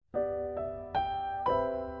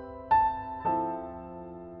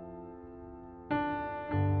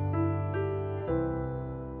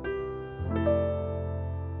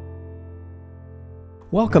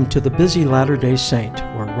Welcome to the Busy Latter-day Saint,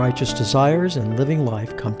 where righteous desires and living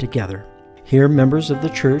life come together. Here, members of the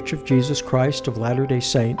Church of Jesus Christ of Latter-day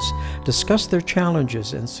Saints discuss their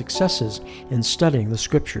challenges and successes in studying the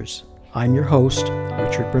Scriptures. I'm your host,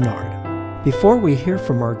 Richard Bernard. Before we hear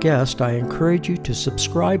from our guest, I encourage you to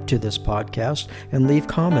subscribe to this podcast and leave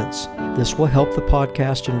comments. This will help the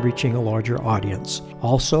podcast in reaching a larger audience.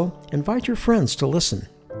 Also, invite your friends to listen.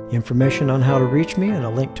 Information on how to reach me and a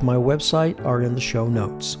link to my website are in the show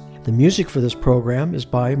notes. The music for this program is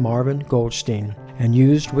by Marvin Goldstein and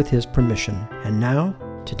used with his permission. And now,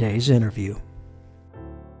 today's interview.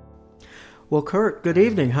 Well, Kurt, good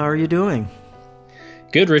evening. How are you doing?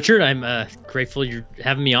 Good, Richard. I'm grateful you're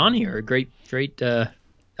having me on here. A great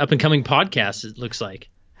up-and-coming podcast, it looks like.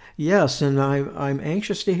 Yes, and I'm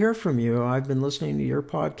anxious to hear from you. I've been listening to your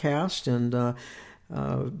podcast, and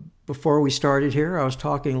before we started here, I was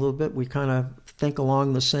talking a little bit. We kind of think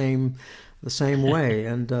along the same way,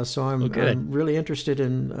 and so I'm really interested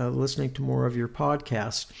in listening to more of your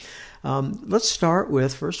podcast. Let's start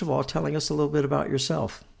with, first of all, telling us a little bit about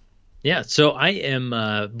yourself. Yeah, so I am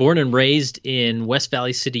born and raised in West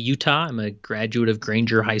Valley City, Utah. I'm a graduate of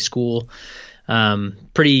Granger High School,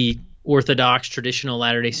 pretty Orthodox, traditional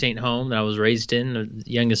Latter-day Saint home that I was raised in,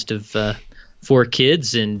 the youngest of four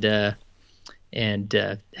kids, and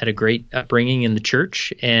had a great upbringing in the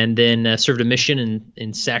church, and then served a mission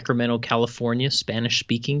in Sacramento, California,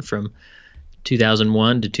 Spanish-speaking from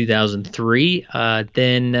 2001 to 2003.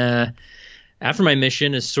 Then after my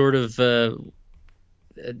mission is sort of,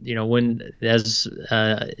 when, as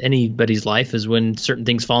anybody's life, is when certain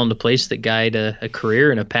things fall into place that guide a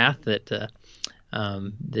career and a path that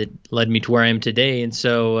led me to where I am today. And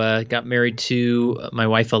so got married to my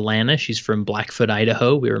wife, Alana. She's from Blackfoot,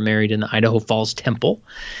 Idaho. We were married in the Idaho Falls Temple.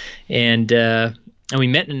 And we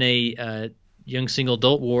met in a young single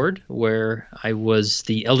adult ward where I was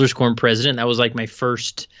the Elders Quorum president. That was like my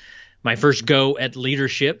first go at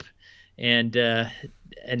leadership. And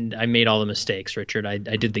I made all the mistakes, Richard. I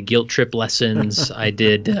did the guilt trip lessons. I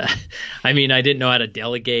didn't know how to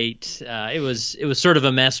delegate. It was sort of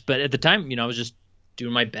a mess, but at the time, I was just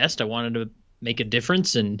doing my best. I wanted to make a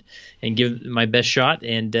difference and give my best shot.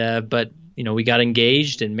 And but we got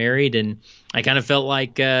engaged and married, and I kind of felt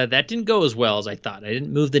like that didn't go as well as I thought. I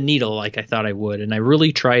didn't move the needle like I thought I would, and I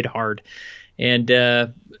really tried hard. And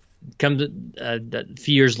a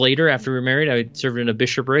few years later, after we were married, I served in a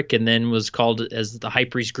bishopric and then was called as the high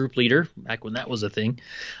priest group leader back when that was a thing.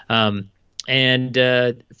 And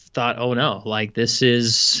thought, oh no, like this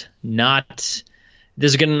is not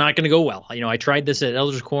going to go well. I tried this at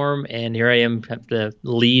Elders Quorum, and here I am, have to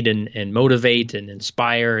lead and motivate and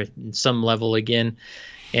inspire at some level again.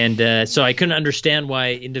 And so I couldn't understand why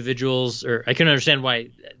you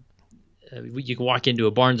can walk into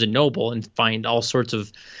a Barnes and Noble and find all sorts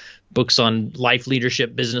of books on life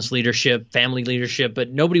leadership, business leadership, family leadership, but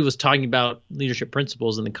nobody was talking about leadership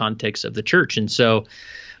principles in the context of the church. And so,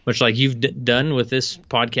 much like you've done with this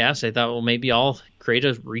podcast, I thought, well, maybe I'll create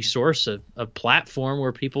a resource, a platform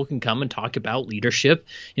where people can come and talk about leadership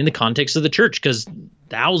in the context of the church, because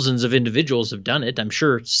thousands of individuals have done it. I'm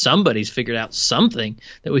sure somebody's figured out something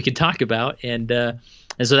that we could talk about. And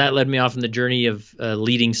so that led me off on the journey of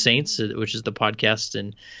Leading Saints, which is the podcast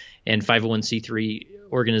and 501c3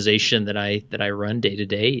 organization that I run day to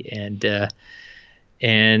day. And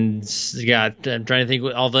I'm trying to think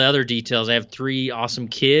of all the other details. I have 3 awesome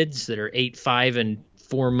kids that are 8, 5, and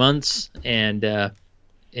 4 months, and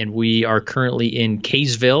we are currently in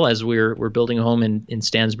Kaysville as we're building a home in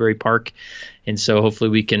Stansbury Park, and so hopefully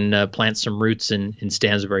we can plant some roots in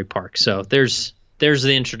Stansbury Park. So there's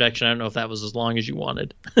the introduction. I don't know if that was as long as you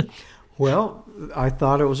wanted. Well, I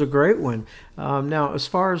thought it was a great one. Now, as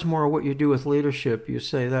far as more what you do with leadership, you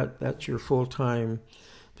say that's your full-time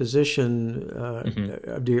position.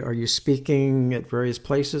 Mm-hmm. Are you speaking at various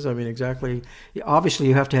places? I mean, exactly. Obviously,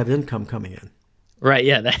 you have to have income coming in. Right.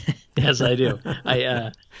 Yeah. Yes, I do.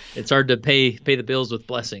 It's hard to pay the bills with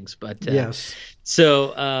blessings, but yes.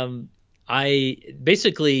 So I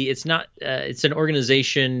basically it's an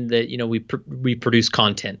organization that we produce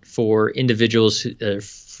content for individuals,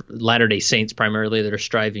 Latter-day Saints primarily, that are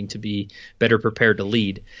striving to be better prepared to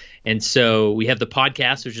lead. And so we have the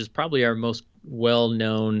podcast, which is probably our most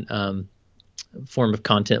well-known form of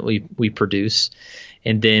content we produce.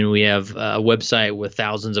 And then we have a website with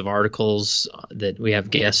thousands of articles that we have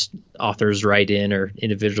guest authors write in, or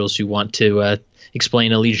individuals who want to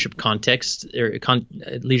explain a leadership context or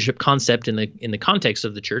leadership concept in the context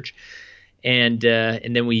of the church. And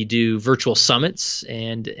then we do virtual summits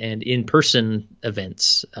and in-person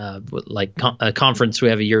events, like a conference. We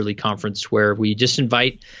have a yearly conference where we just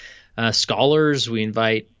invite scholars, we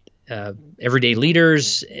invite everyday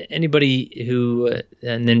leaders, anybody who,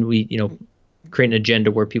 and then we, create an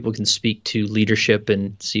agenda where people can speak to leadership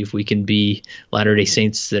and see if we can be Latter-day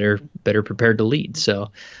Saints that are better prepared to lead.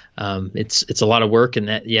 So it's a lot of work, and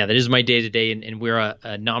that is my day to day. And we're a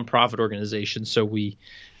nonprofit organization, so we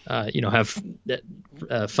have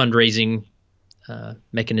fundraising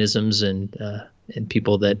mechanisms and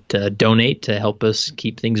people that donate to help us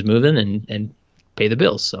keep things moving and pay the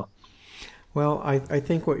bills. So. Well, I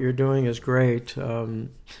think what you're doing is great.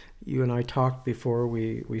 You and I talked before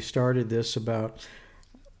we started this about,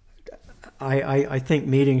 I think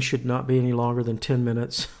meetings should not be any longer than 10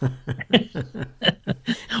 minutes.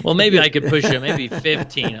 Well, maybe I could push it, maybe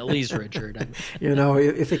 15 at least, Richard.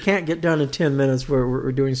 If it can't get done in 10 minutes,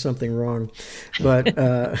 we're doing something wrong. But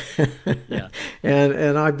yeah.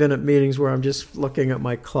 And I've been at meetings where I'm just looking at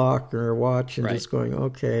my clock or watch and right. just going,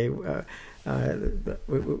 okay,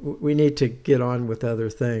 we need to get on with other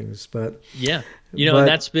things. But yeah, and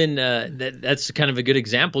that's been that's kind of a good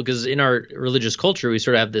example, because in our religious culture we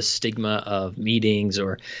sort of have this stigma of meetings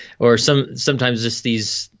or sometimes just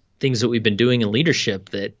these things that we've been doing in leadership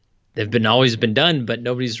that have always been done, but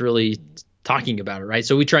nobody's really talking about it, right?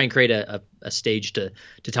 So we try and create a stage to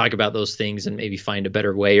talk about those things and maybe find a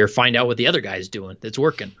better way, or find out what the other guy's doing that's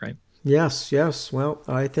working, right? Yes. Well,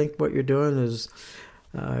 I think what you're doing is,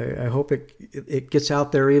 I hope it gets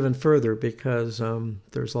out there even further, because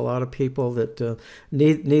there's a lot of people that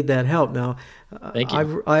need that help. Now, Thank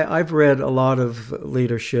you. I've read a lot of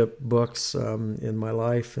leadership books in my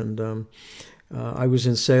life, and I was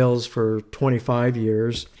in sales for 25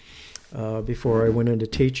 years before I went into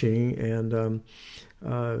teaching, and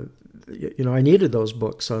I needed those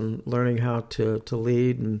books on learning how to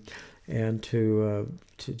lead and to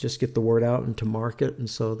just get the word out and to market. And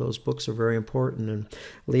so those books are very important, and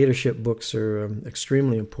leadership books are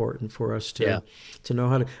extremely important for us to know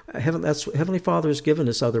how to. Heavenly Father has given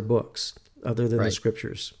us other books other than the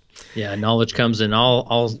Scriptures. Yeah, knowledge comes in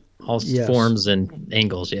all Yes. forms and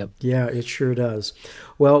angles. Yep. Yeah, it sure does.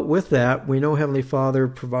 Well, with that, we know Heavenly Father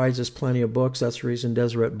provides us plenty of books. That's the reason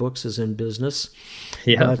Deseret Books is in business.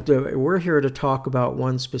 Yeah. We're here to talk about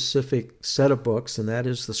one specific set of books, and that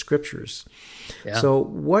is the Scriptures. Yeah. So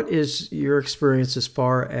what is your experience as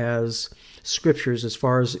far as Scriptures, as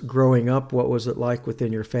far as growing up? What was it like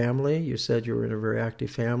within your family? You said you were in a very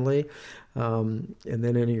active family, and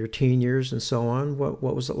then in your teen years and so on. What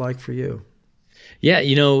was it like for you? Yeah,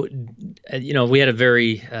 we had a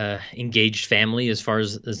very engaged family as far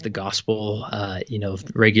as the gospel.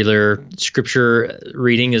 Regular scripture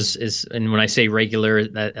reading is, and when I say regular,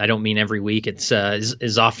 I don't mean every week. It's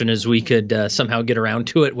as often as we could somehow get around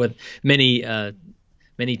to it. With many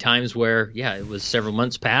times where it was several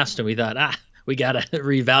months past, and we thought we got to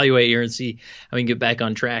reevaluate here and see how we can get back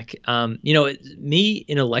on track. Me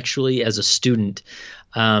intellectually as a student,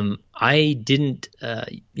 I didn't,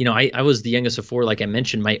 I was the youngest of four, like I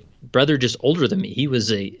mentioned. My brother, just older than me, he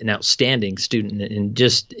was an outstanding student, and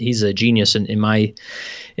just he's a genius in my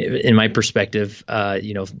perspective.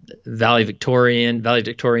 Valedictorian,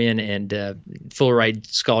 and full ride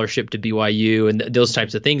scholarship to BYU, and those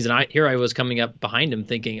types of things. And I was coming up behind him,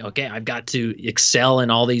 thinking, okay, I've got to excel in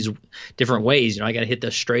all these different ways. I got to hit the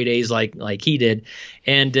straight A's like he did.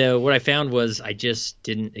 And what I found was I just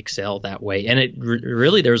didn't excel that way, and it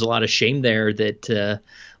really there was a lot of shame there that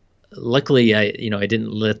luckily I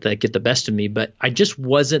didn't let that get the best of me, but I just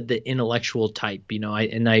wasn't the intellectual type,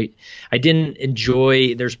 I didn't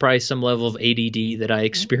enjoy. There's probably some level of ADD that I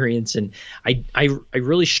experience, and I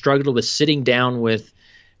really struggled with sitting down with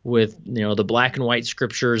the black and white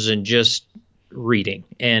scriptures and just reading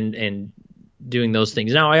and doing those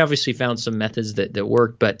things. Now I obviously found some methods that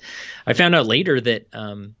worked, but I found out later that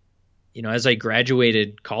as I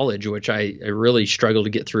graduated college, which I really struggled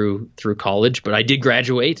to get through college, but I did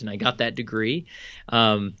graduate and I got that degree.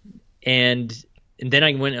 And then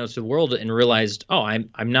I went out to the world and realized,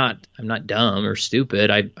 I'm not dumb or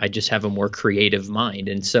stupid. I just have a more creative mind.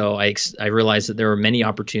 And so I realized that there were many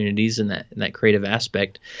opportunities in that creative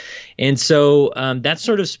aspect. And so that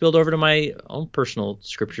sort of spilled over to my own personal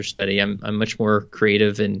scripture study. I'm much more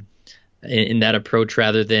creative in that approach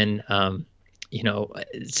rather than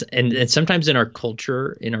and sometimes in our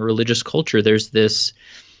culture, in our religious culture, there's this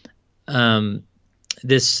understanding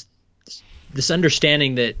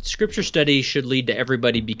that scripture study should lead to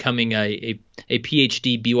everybody becoming a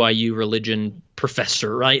PhD BYU religion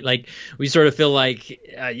professor, right? Like we sort of feel like,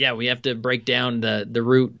 we have to break down the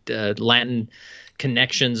root Latin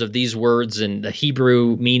connections of these words and the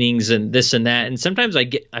Hebrew meanings and this and that. And sometimes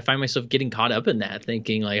I find myself getting caught up in that,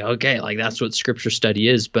 thinking like, okay, like that's what scripture study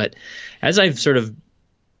is. But as I've sort of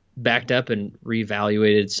backed up and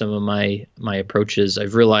reevaluated some of my approaches,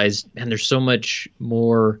 I've realized, man, there's so many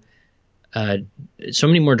more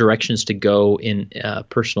directions to go in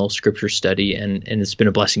personal scripture study, and it's been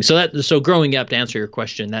a blessing. So growing up, to answer your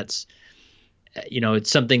question, that's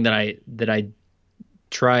it's something that I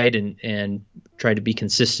tried and tried to be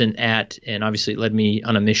consistent at, and obviously it led me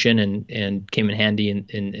on a mission and came in handy,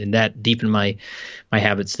 and that deepened my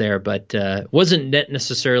habits there. But wasn't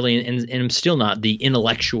necessarily, and I'm still not, the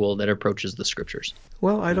intellectual that approaches the scriptures.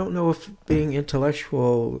 Well, I don't know if being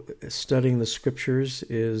intellectual, studying the scriptures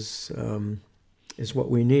is what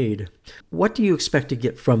we need. What do you expect to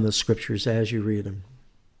get from the scriptures as you read them?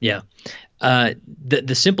 Yeah.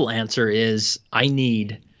 The simple answer is I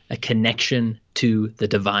need a connection to the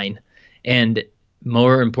divine, and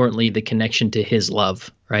more importantly, the connection to his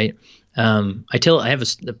love, right? I have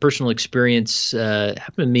a personal experience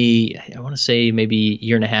happened to me, I want to say maybe a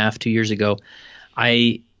year and a half, 2 years ago.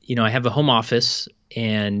 I have a home office,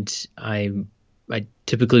 and I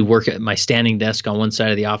typically work at my standing desk on one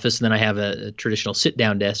side of the office, and then I have a traditional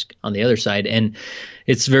sit-down desk on the other side. And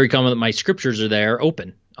it's very common that my scriptures are there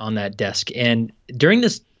open on that desk. And during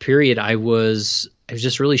this period, I was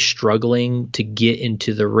just really struggling to get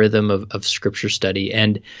into the rhythm of scripture study.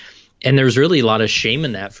 And there was really a lot of shame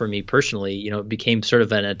in that for me personally. It became sort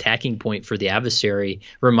of an attacking point for the adversary,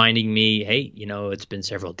 reminding me, hey, it's been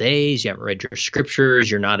several days, you haven't read your scriptures,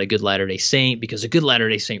 you're not a good Latter-day Saint, because a good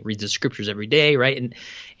Latter-day Saint reads the scriptures every day, right?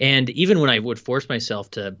 And even when I would force myself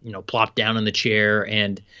to, plop down in the chair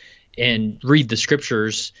and read the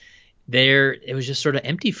scriptures, it was just sort of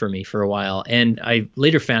empty for me for a while. And I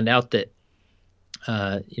later found out that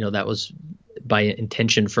that was by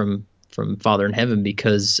intention from Father in Heaven,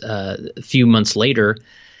 because a few months later,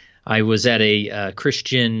 I was at a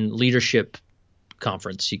Christian leadership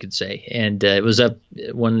conference, you could say, and it was up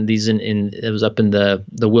one of these it was up in the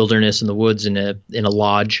wilderness in the woods in a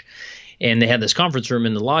lodge, and they had this conference room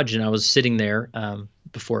in the lodge, and I was sitting there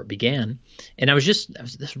before it began, and I was just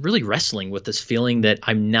really wrestling with this feeling that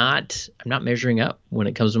I'm not measuring up when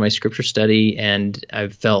it comes to my scripture study, and I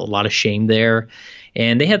felt a lot of shame there.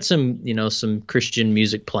 And they had some Christian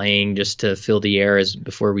music playing just to fill the air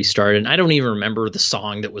before we started. And I don't even remember the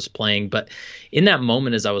song that was playing, but in that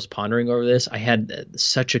moment, as I was pondering over this, I had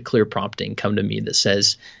such a clear prompting come to me that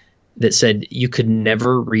said, you could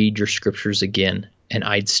never read your scriptures again, and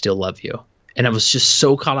I'd still love you. And I was just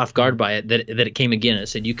so caught off guard by it that it came again. It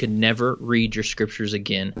said, you could never read your scriptures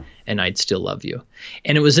again, and I'd still love you.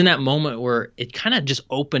 And it was in that moment where it kind of just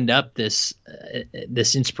opened up this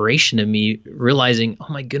inspiration to me, realizing,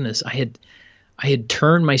 oh my goodness, I had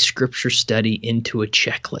turned my scripture study into a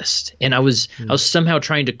checklist, and I was somehow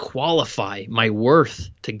trying to qualify my worth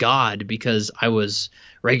to God because I was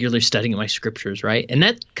regularly studying my scriptures, right? And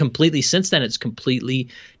that since then, it's completely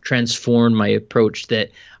transformed my approach,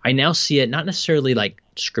 that I now see it not necessarily like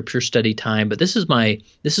scripture study time, but this is my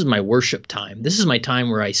worship time. This is my time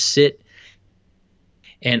where I sit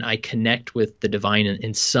and I connect with the divine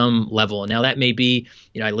in some level. And now that may be,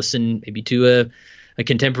 I listen maybe to a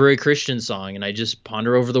contemporary Christian song, and I just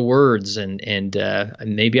ponder over the words, and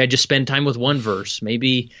maybe I just spend time with one verse.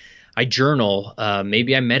 Maybe I journal,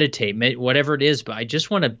 maybe I meditate, whatever it is, but I just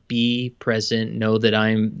want to be present, know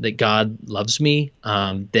that God loves me,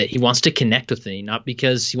 that he wants to connect with me, not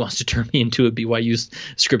because he wants to turn me into a BYU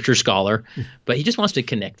scripture scholar, but he just wants to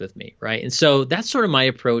connect with me, right? And so that's sort of my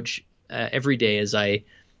approach every day as I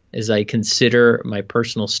consider my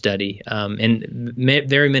personal study. And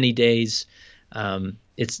very many days,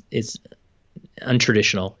 it's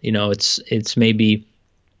untraditional, it's maybe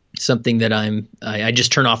something that I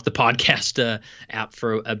just turn off the podcast app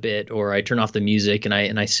for a bit, or I turn off the music and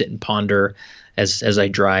I sit and ponder as I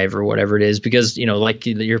drive or whatever it is, because like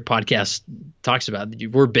your podcast talks about,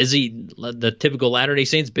 we're busy. The typical Latter-day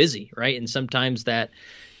Saint's busy, right? And sometimes that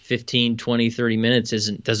 15, 20, 30 minutes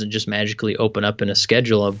doesn't just magically open up in a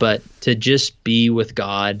schedule, but to just be with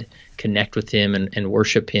God, connect with him and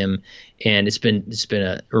worship him. And it's been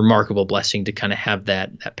a remarkable blessing to kind of have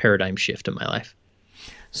that paradigm shift in my life.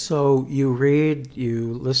 So you read,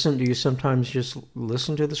 you listen. Do you sometimes just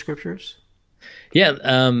listen to the scriptures? Yeah,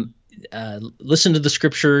 listen to the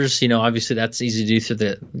scriptures. Obviously that's easy to do through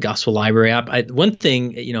the Gospel Library app. One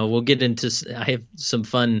thing, we'll get into. I have some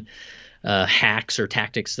fun hacks or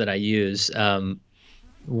tactics that I use.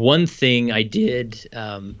 One thing I did,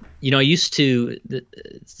 I used to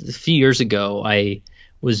a few years ago. I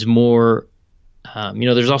was more,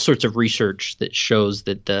 there's all sorts of research that shows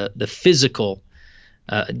that the physical.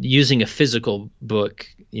 Using a physical book,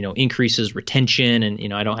 increases retention,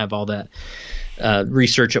 and I don't have all that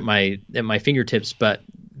research at my fingertips, but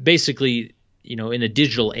basically in a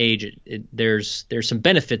digital age, there's some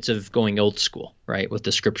benefits of going old school, right, with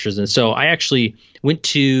the scriptures. And so I actually went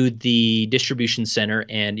to the distribution center,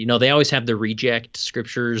 and they always have the reject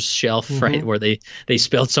scriptures shelf, right, where they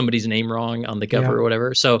spelled somebody's name wrong on the cover or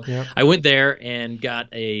whatever. So I went there and got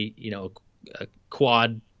a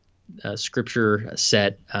quad scripture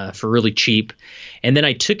set for really cheap, and then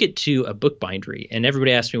I took it to a book bindery, and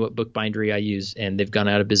everybody asked me what book bindery I use, and they've gone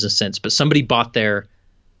out of business since. But somebody bought their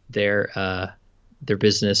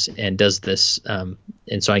business and does this, and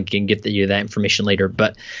so I can get you that information later.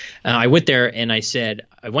 But I went there and I said,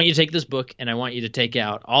 I want you to take this book, and I want you to take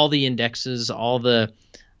out all the indexes, all the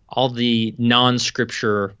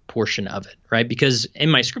non-scripture portion of it, right? Because in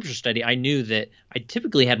my scripture study, I knew that I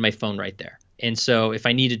typically had my phone right there. And so if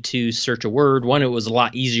I needed to search a word, it was a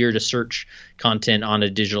lot easier to search content on a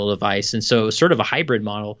digital device. And so it was sort of a hybrid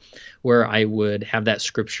model where I would have that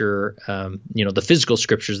scripture, the physical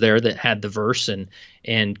scriptures there that had the verse. And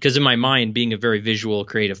because in my mind, being a very visual,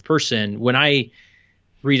 creative person, when I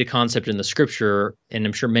read a concept in the scripture, and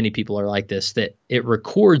I'm sure many people are like this, that it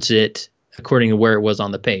records it according to where it was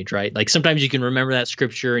on the page, right? Like sometimes you can remember that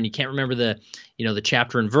scripture and you can't remember the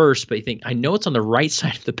chapter and verse, but you think, I know it's on the right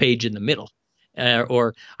side of the page in the middle.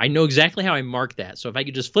 Or I know exactly how I mark that. So if I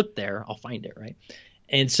could just flip there, I'll find it, right?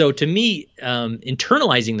 And so to me,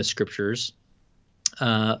 internalizing the scriptures,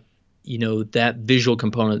 that visual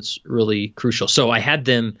component's really crucial. So I had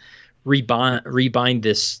them rebind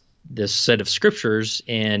this set of scriptures,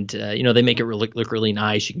 and they make it look really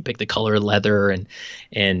nice. You can pick the color of leather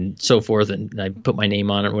and so forth, and I put my name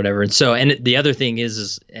on it or whatever. And so, and the other thing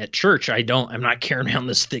is at church, I'm not carrying around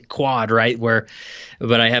this thick quad, right?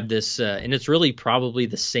 But I have this, and it's really probably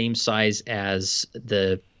the same size as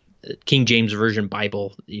the King James Version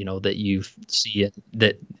Bible, that you see it,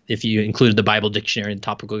 that if you included the Bible dictionary and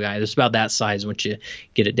topical guide, it's about that size once you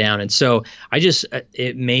get it down. And so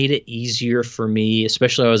it made it easier for me,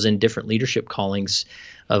 especially I was in different leadership callings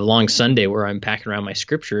of Long Sunday where I'm packing around my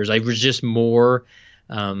scriptures. I was just more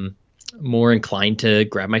inclined to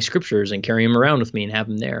grab my scriptures and carry them around with me and have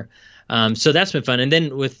them there. So that's been fun. And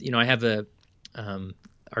then I have a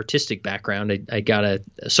artistic background. I got an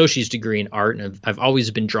associate's degree in art, and I've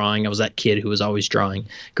always been drawing. I was that kid who was always drawing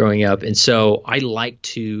growing up. And so I like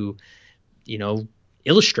to,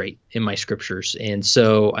 illustrate in my scriptures. And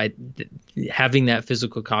so having that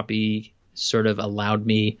physical copy sort of allowed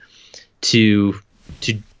me to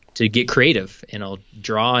get creative, and I'll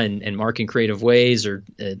draw and mark in creative ways, or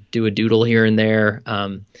do a doodle here and there.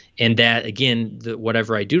 And that, again,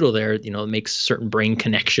 whatever I doodle there, it makes certain brain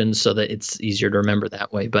connections so that it's easier to remember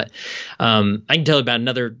that way. But I can tell you about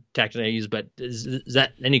another tactic I use, but is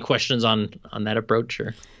that any questions on that approach?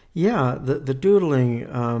 Or? Yeah, the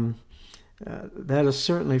doodling, that is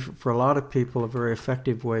certainly for a lot of people a very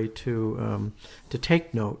effective way to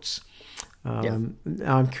take notes.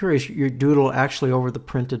 I'm curious, you doodle actually over the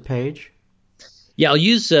printed page? Yeah, I'll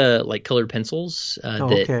use like colored pencils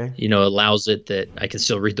that allows it that I can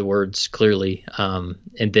still read the words clearly. And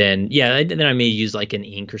then I may use like an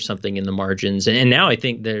ink or something in the margins. And now I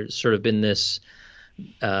think there's sort of been this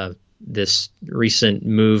recent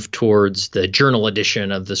move towards the journal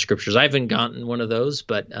edition of the scriptures. I haven't gotten one of those,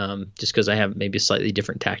 but just because I have maybe a slightly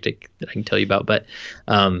different tactic that I can tell you about. But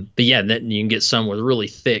yeah, then you can get some with really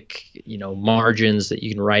thick, margins that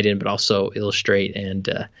you can write in, but also illustrate. And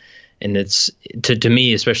it's to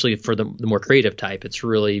me, especially for the more creative type, it's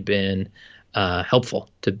really been helpful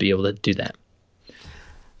to be able to do that.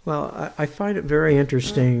 Well, I find it very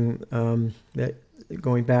interesting that,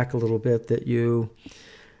 going back a little bit, that you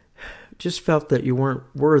just felt that you weren't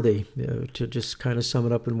worthy, to just kind of sum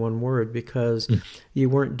it up in one word, because you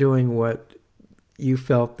weren't doing what you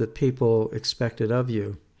felt that people expected of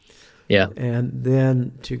you. Yeah. And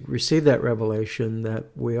then to receive that revelation that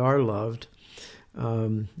we are loved,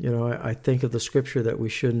 I think of the scripture that we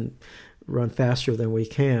shouldn't run faster than we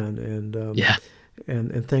can,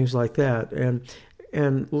 and things like that.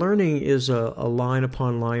 And learning is a line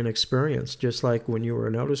upon line experience, just like when you were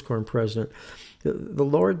an elders quorum president. The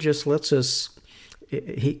Lord just lets us,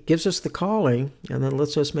 He gives us the calling and then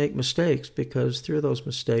lets us make mistakes, because through those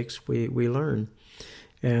mistakes we learn.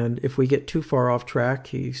 And if we get too far off track,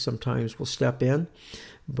 He sometimes will step in.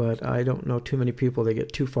 But I don't know too many people that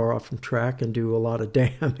get too far off from track and do a lot of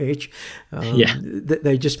damage.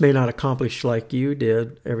 They just may not accomplish, like you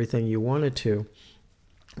did, everything you wanted to.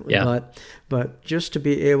 Yeah. But just to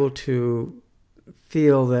be able to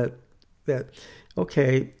feel that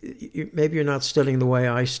okay, maybe you're not studying the way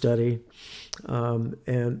I study,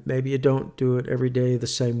 and maybe you don't do it every day the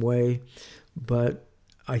same way, but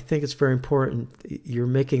I think it's very important you're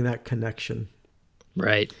making that connection.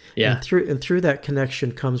 Right. Yeah. And through that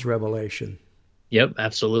connection comes revelation. Yep.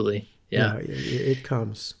 Absolutely. Yeah. It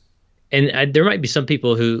comes. And there might be some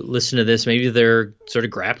people who listen to this. Maybe they're sort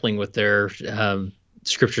of grappling with their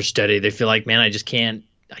scripture study. They feel like, man, I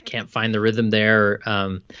can't find the rhythm there.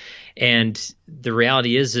 And the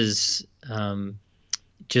reality is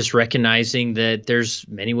just recognizing that there's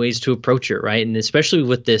many ways to approach it, right? And especially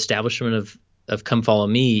with the establishment of Come Follow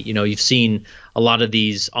Me, you've seen a lot of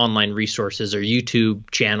these online resources or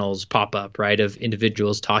YouTube channels pop up, right, of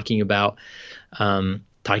individuals talking about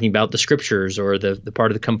the scriptures or the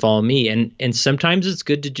part of the Come Follow Me. And sometimes it's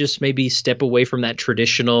good to just maybe step away from that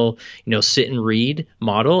traditional, sit and read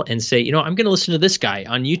model and say, I'm going to listen to this guy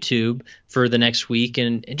on YouTube for the next week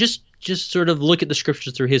and just sort of look at the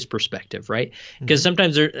scriptures through his perspective, right? Because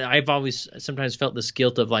sometimes I've always felt this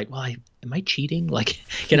guilt of like, well, am I cheating? Like,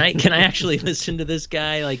 can I actually listen to this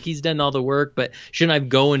guy? Like, he's done all the work, but shouldn't I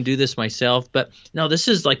go and do this myself? But no, this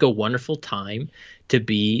is like a wonderful time to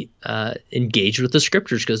be engaged with the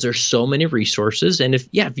scriptures because there's so many resources. And if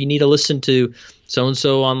you need to listen to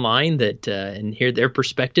so-and-so online that and hear their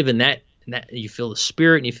perspective and that you feel the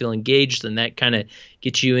spirit and you feel engaged, then that kind of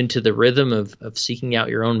gets you into the rhythm of seeking out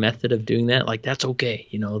your own method of doing that. Like, that's okay.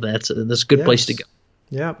 That's a good place to go.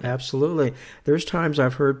 Yeah, absolutely. There's times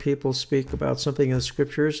I've heard people speak about something in the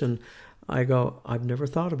scriptures and I go, I've never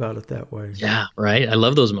thought about it that way. Yeah, right. I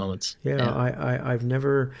love those moments. Yeah. I've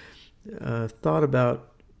never thought about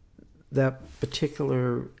that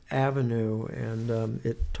particular avenue, and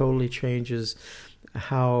it totally changes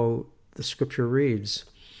how the scripture reads.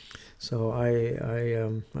 So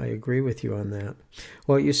I agree with you on that.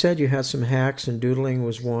 Well, you said you had some hacks, and doodling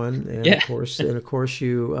was one, and of course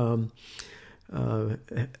you.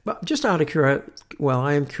 Just out of curiosity,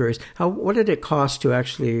 I am curious. What did it cost to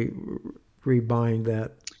actually rebind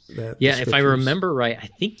that? If I remember right, I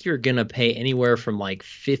think you're gonna pay anywhere from like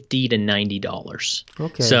 $50 to $90.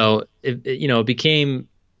 Okay. So it became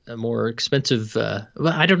a more expensive.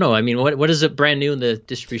 I don't know. I mean, what is it brand new in the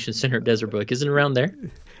distribution center at Desert Book? Isn't it around there?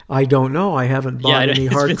 I don't know. I haven't bought any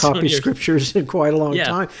hard copy scriptures in quite a long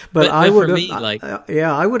time. But I would,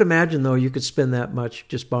 I would imagine though you could spend that much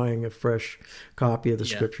just buying a fresh copy of the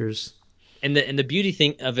scriptures. And the beauty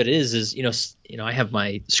thing of it is I have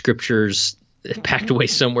my scriptures packed away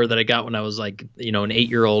somewhere that I got when I was like, an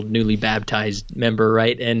 8-year-old newly baptized member,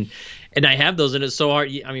 right? And I have those, and it's so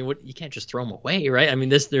hard. I mean, you can't just throw them away, right? I mean,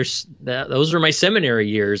 those are my seminary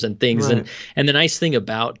years and things. Right. And the nice thing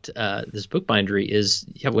about this bookbindery is,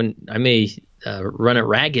 when I may run it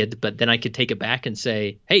ragged, but then I could take it back and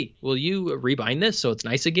say, hey, will you rebind this so it's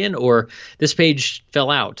nice again? Or this page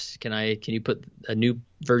fell out. Can you put a new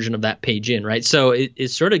version of that page in, right? So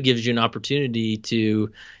it sort of gives you an opportunity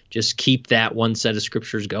to just keep that one set of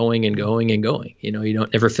scriptures going and going and going. You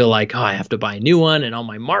don't ever feel like, I have to buy a new one and all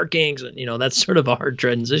my markings. And, that's sort of a hard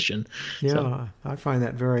transition. Yeah, so. I find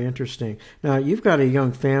that very interesting. Now, you've got a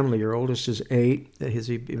young family. Your oldest is 8. Has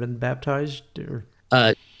he been baptized? Or?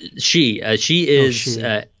 She is.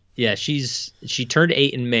 She turned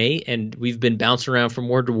 8 in May, and we've been bouncing around from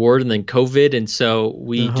ward to ward, and then COVID, and so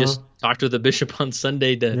we just talked with the bishop on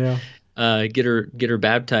Sunday to get her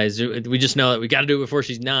baptized. We just know that we got to do it before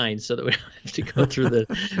she's 9, so that we don't have to go through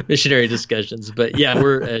the missionary discussions. But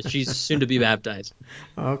she's soon to be baptized.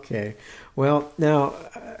 Okay. Well, now,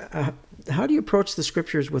 how do you approach the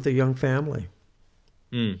scriptures with a young family?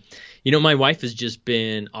 My wife has just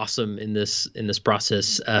been awesome in this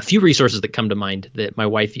process. A few resources that come to mind that my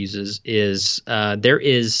wife uses is I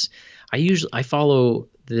follow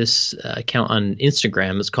this account on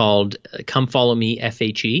Instagram. It's called Come Follow Me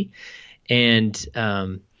FHE,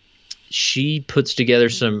 and she puts together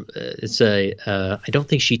some. I don't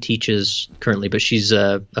think she teaches currently, but she's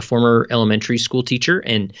a former elementary school teacher,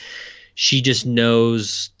 and she just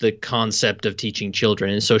knows the concept of teaching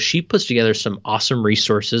children. And so she puts together some awesome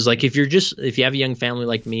resources. Like if you have a young family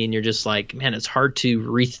like me and you're just like, man, it's hard to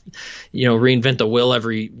reinvent the wheel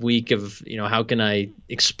every week of, how can I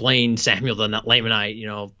explain Samuel the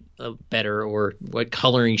Lamanite, better, or what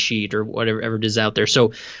coloring sheet or whatever it is out there.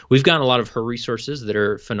 So we've got a lot of her resources that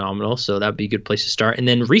are phenomenal. So that'd be a good place to start. And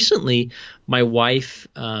then recently my wife,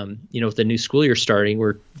 with the new school year starting,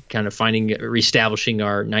 we're kind of reestablishing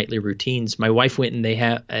our nightly routines. My wife went and they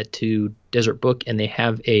have to Desert Book, and they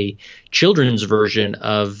have a children's version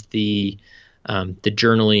of the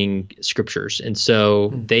journaling scriptures. And so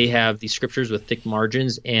they have these scriptures with thick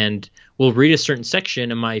margins, and we'll read a certain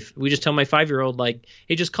section, and we just tell my 5-year-old, like,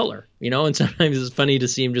 hey, just color, and sometimes it's funny to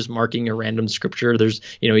see him just marking a random scripture. There's,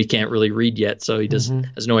 he can't really read yet, so he just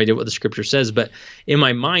has no idea what the scripture says. But in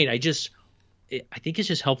my mind, I think it's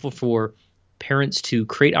just helpful for parents to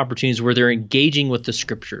create opportunities where they're engaging with the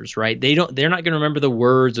scriptures, right? They're not going to remember the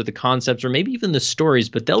words or the concepts or maybe even the stories,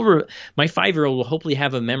 but my 5-year-old will hopefully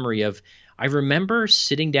have a memory of, I remember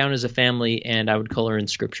sitting down as a family and I would color in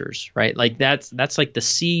scriptures, right? Like that's like the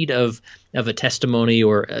seed of a testimony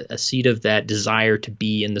or a seed of that desire to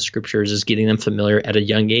be in the scriptures, is getting them familiar at a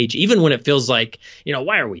young age, even when it feels like,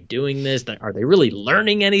 why are we doing this? Are they really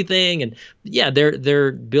learning anything? And yeah,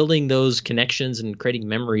 they're building those connections and creating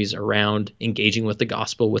memories around engaging with the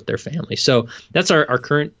gospel with their family. So that's our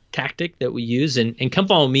current tactic that we use. And Come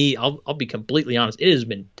Follow Me, I'll be completely honest, it has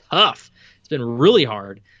been tough. It's been really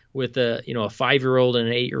hard with a 5-year-old and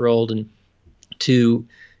an 8-year-old, and to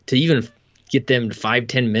even get them to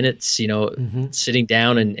 5-10 minutes, sitting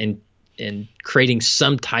down and creating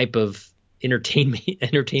some type of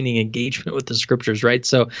entertaining engagement with the scriptures, right?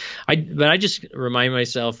 So I just remind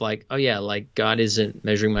myself, like, oh yeah, like God isn't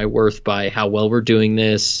measuring my worth by how well we're doing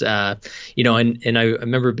this, and I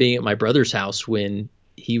remember being at my brother's house when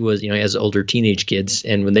he was, he has older teenage kids,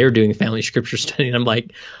 and when they were doing family scripture study, and I'm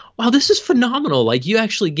like, wow, this is phenomenal. Like, you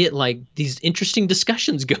actually get like these interesting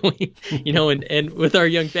discussions going, and with our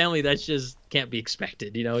young family, that's just can't be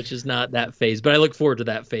expected. It's just not that phase, but I look forward to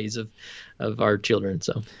that phase of our children.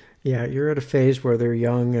 So yeah, you're at a phase where they're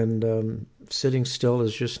young and sitting still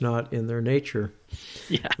is just not in their nature.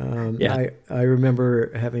 Yeah. I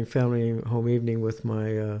remember having family home evening with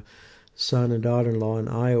my son and daughter-in-law in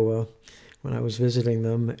Iowa when I was visiting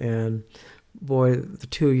them, and boy, the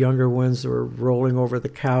two younger ones were rolling over the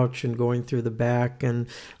couch and going through the back and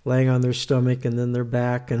laying on their stomach and then their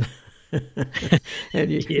back, and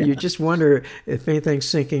and you just wonder if anything's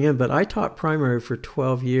sinking in. But I taught primary for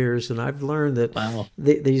 12 years, and I've learned that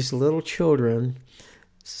these little children,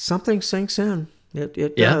 something sinks in.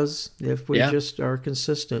 It does if we just are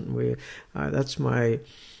consistent. That's my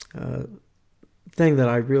thing that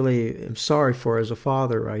I really am sorry for as a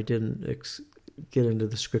father. I didn't get into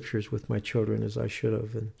the scriptures with my children as I should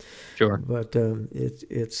have. And sure, but it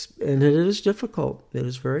is difficult. It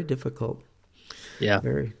is very difficult. Yeah,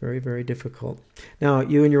 very, very, very difficult. Now,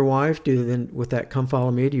 you and your wife, with that Come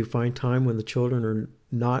Follow Me, do you find time when the children are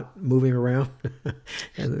not moving around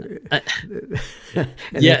and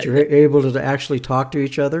that you're able to actually talk to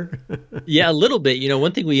each other? Yeah, a little bit.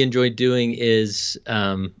 One thing we enjoy doing is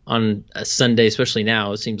on a Sunday, especially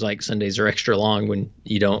now, it seems like Sundays are extra long when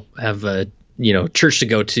you don't have a church to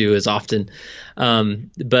go to as often.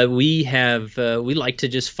 But we like to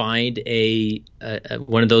just find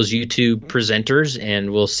one of those YouTube presenters,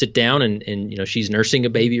 and we'll sit down and she's nursing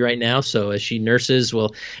a baby right now. So as she nurses,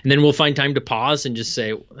 and then we'll find time to pause and just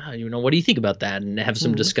say, what do you think about that? And have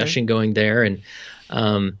some discussion going there. And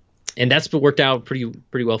that's worked out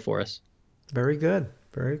pretty well for us. Very good.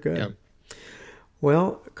 Very good. Yeah.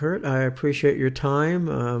 Well, Kurt, I appreciate your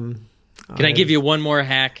time. Can I give you one more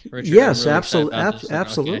hack, Richard? Yes, absolutely.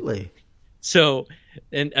 Okay. So,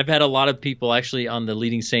 and I've had a lot of people actually on the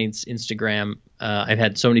Leading Saints Instagram. I've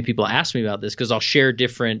had so many people ask me about this because I'll share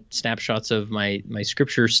different snapshots of my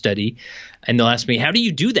scripture study, and they'll ask me, how do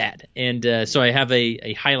you do that? And so I have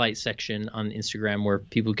a highlight section on Instagram where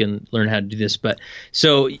people can learn how to do this. But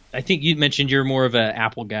so I think you mentioned you're more of an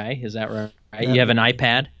Apple guy. Is that right? You have an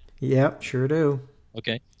iPad? Yep, sure do.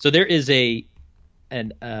 Okay. So there is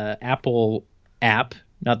an Apple app,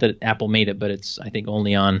 not that Apple made it, but it's I think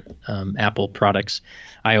only on Apple products,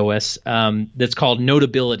 iOS, that's called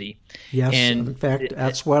Notability. Yes, and in fact,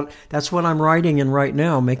 that's what I'm writing in right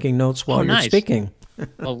now, making notes while you're speaking.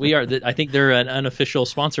 Well, we are. I think they're an unofficial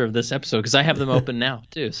sponsor of this episode because I have them open now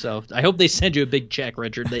too. So I hope they send you a big check,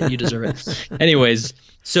 Richard. That you deserve it. Anyways,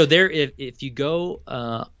 so there, if you go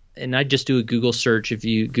and I just do a Google search. If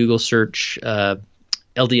you Google search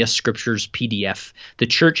LDS Scriptures PDF, the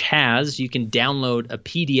church you can download a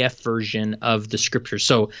PDF version of the scriptures.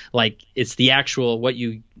 So like it's the actual what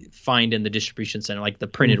you find in the distribution center, like the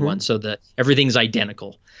printed one. So everything's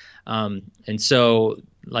identical. And so,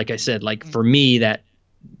 like I said, like for me, that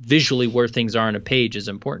visually where things are on a page is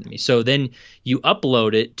important to me. So then you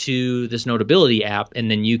upload it to this Notability app,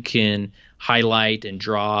 and then you can highlight and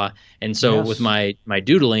draw. And so with my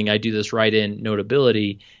doodling, I do this right in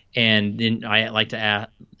Notability. And then I like to add,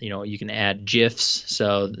 you can add GIFs.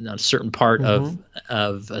 So on a certain part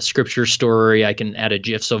of a scripture story, I can add a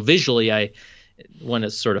GIF. So visually, one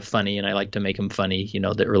is sort of funny, and I like to make them funny,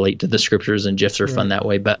 that relate to the scriptures, and GIFs are fun that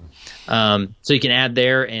way. But so you can add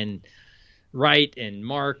there and write and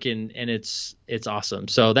mark, and it's awesome.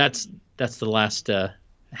 So that's the last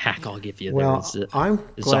hack I'll give you. Well, I'm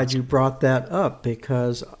glad you brought that up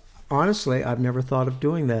because honestly, I've never thought of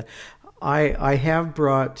doing that. I have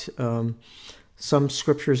brought some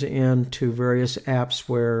scriptures into various apps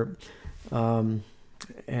where and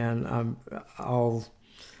I'll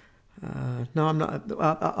no, I'm not.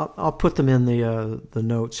 I'll put them in the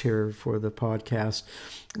notes here for the podcast,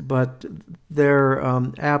 but they're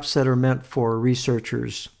apps that are meant for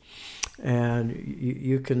researchers, and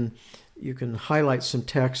you can highlight some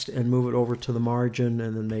text and move it over to the margin,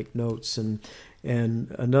 and then make notes. And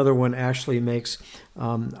another one actually makes.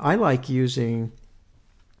 I like using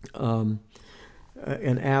an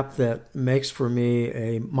app that makes for me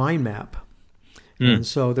a mind map. And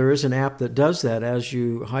so there is an app that does that. As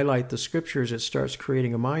you highlight the scriptures, it starts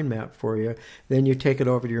creating a mind map for you. Then you take it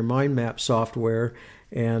over to your mind map software.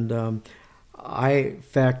 And I've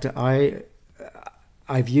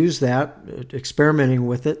used that, experimenting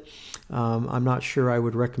with it. I'm not sure I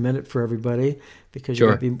would recommend it for everybody, because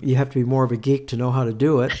Sure. you have to be more of a geek to know how to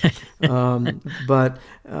do it. But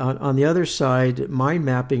on the other side, mind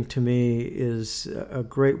mapping to me is a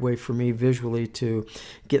great way for me visually to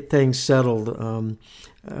get things settled.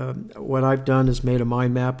 What I've done is made a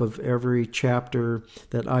mind map of every chapter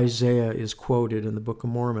that Isaiah is quoted in the Book of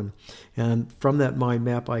Mormon. And from that mind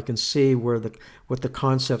map, I can see what the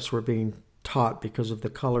concepts were being taught because of the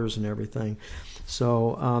colors and everything.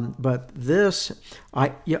 So, but this,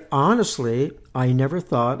 honestly, I never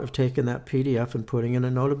thought of taking that PDF and putting in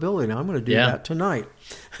a Notability. Now I'm going to do that tonight.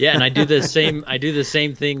 Yeah, and I do the same. I do the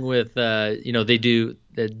same thing with they do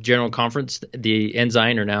the General Conference, the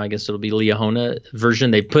Ensign, or now I guess it'll be Liahona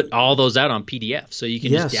version. They put all those out on PDF, so you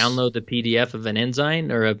can just download the PDF of an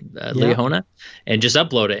Ensign or a Liahona and just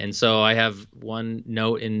upload it. And so I have one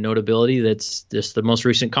note in Notability that's just the most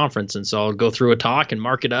recent conference, and so I'll go through a talk and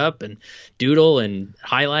mark it up and doodle and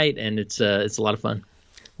highlight, and it's a lot of fun.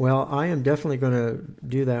 Well, I am definitely going to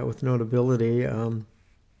do that with Notability.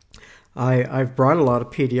 I've brought a lot of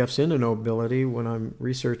PDFs into Notability when I'm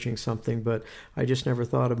researching something, but I just never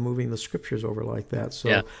thought of moving the scriptures over like that.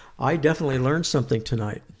 So I definitely learned something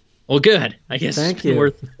tonight. Well, good. I guess Thank you.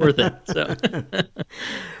 Worth it. So.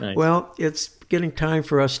 Nice. Well, it's getting time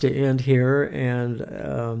for us to end here,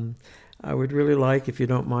 and I would really like, if you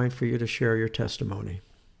don't mind, for you to share your testimony.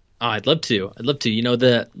 Oh, I'd love to. In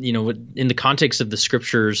the context of the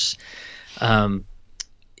scriptures,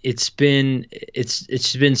 it's been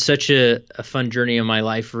such a fun journey in my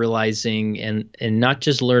life, realizing and not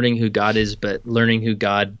just learning who God is, but learning who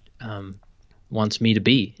God wants me to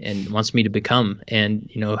be and wants me to become. And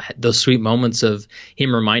those sweet moments of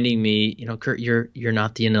Him reminding me, Kurt, you're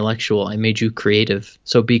not the intellectual. I made you creative,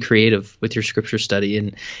 so be creative with your scripture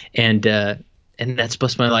study. And that's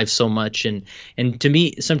blessed my life so much. And to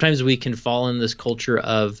me, sometimes we can fall in this culture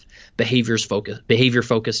of behavior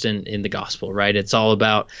focused in the gospel, right? It's all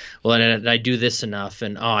about, well, did I do this enough?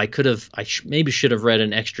 And maybe should have read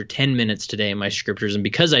an extra 10 minutes today in my scriptures. And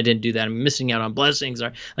because I didn't do that, I'm missing out on blessings.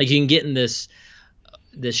 Or like you can get in this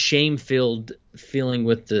shame-filled feeling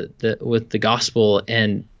with the gospel,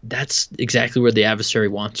 and that's exactly where the adversary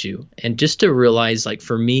wants you. And just to realize, like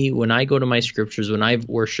for me, when I go to my scriptures, when I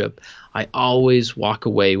worship, I always walk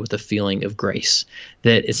away with a feeling of grace,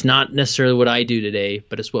 that it's not necessarily what I do today,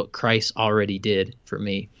 but it's what Christ already did for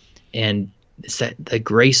me. And it's that the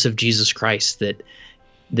grace of Jesus Christ that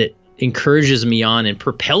encourages me on and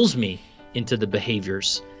propels me into the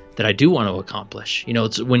behaviors that I do want to accomplish.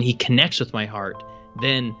 It's when He connects with my heart,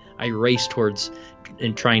 then I race towards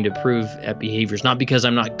and trying to prove at behaviors, not because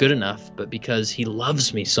I'm not good enough, but because He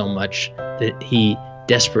loves me so much that He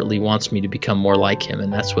desperately wants me to become more like Him.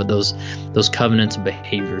 And that's what those covenants and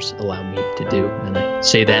behaviors allow me to do. And I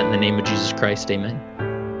say that in the name of Jesus Christ. Amen.